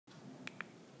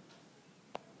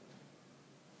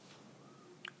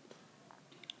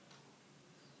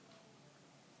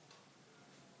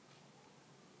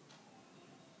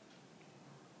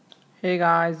Hey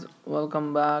guys,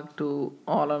 welcome back to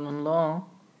All on Law.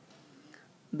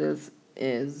 This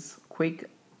is quick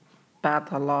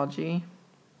pathology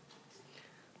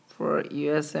for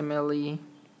USMLE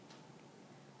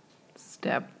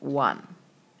step 1.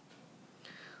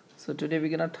 So today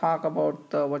we're going to talk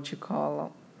about what you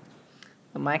call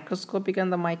the microscopic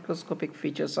and the microscopic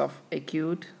features of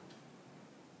acute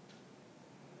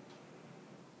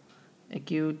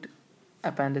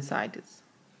appendicitis.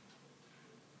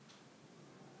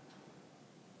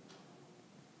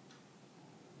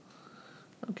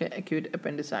 Okay, acute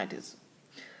appendicitis.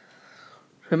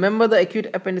 Remember, the acute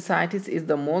appendicitis is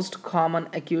the most common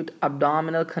acute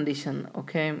abdominal condition.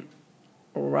 Okay,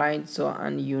 right. So,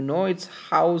 and it's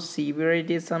how severe it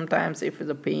is. Sometimes if it's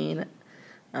a pain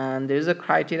and there is a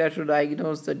criteria to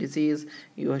diagnose the disease,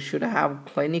 you should have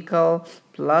clinical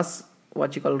plus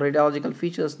what you call radiological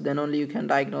features, then only you can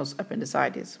diagnose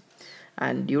appendicitis.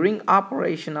 And during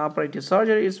operative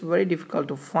surgery, it's very difficult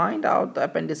to find out the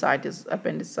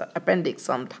appendix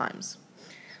sometimes.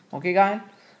 Okay guys,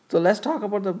 so let's talk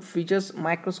about the features,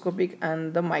 microscopic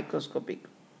and the microscopic,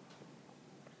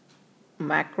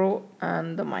 macro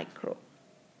and the micro.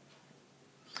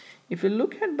 If you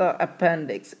look at the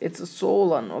appendix, it's a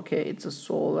swollen. Okay, it's a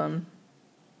swollen.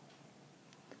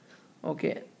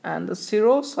 Okay, and the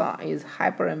serosa is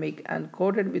hyperemic and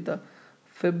coated with a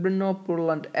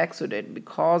fibrinopurulent exudate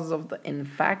because of the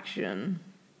infection.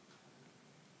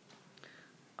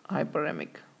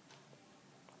 Hyperemic.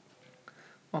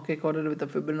 Okay, coated with the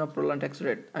fibrinopurulent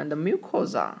exudate, and the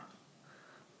mucosa.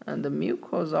 And the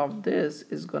mucosa of this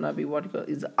is gonna be what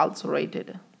is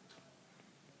ulcerated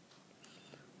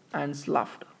and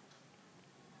sloughed.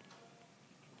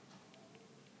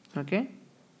 Okay.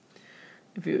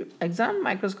 If you examine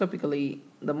microscopically,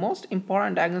 the most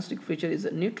important diagnostic feature is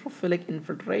a neutrophilic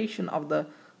infiltration of the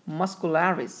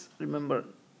muscularis. Remember,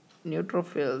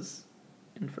 neutrophils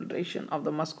infiltration of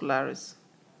the muscularis.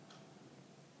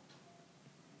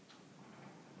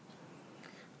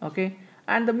 Okay,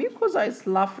 and the mucosa is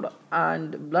sloughed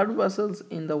and blood vessels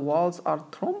in the walls are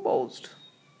thrombosed.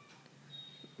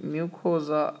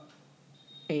 Mucosa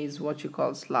is what you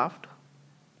call sloughed.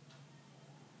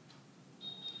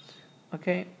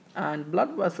 Okay, and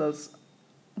blood vessels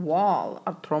wall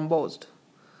are thrombosed.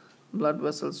 Blood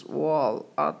vessels wall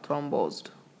are thrombosed.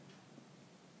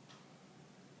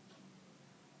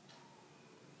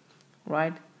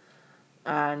 Right,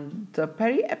 and the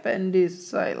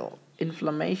periappendiceal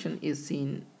inflammation is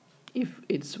seen if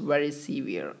it's very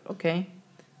severe. Okay,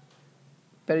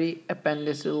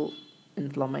 periappendiceal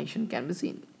inflammation can be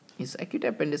seen. It's acute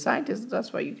appendicitis,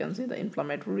 that's why you can see the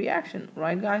inflammatory reaction,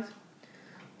 right guys?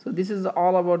 So this is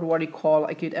all about what you call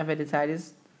acute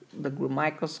appendicitis, the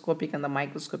microscopic and the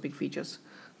microscopic features.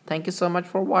 Thank you so much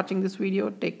for watching this video.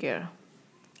 Take care.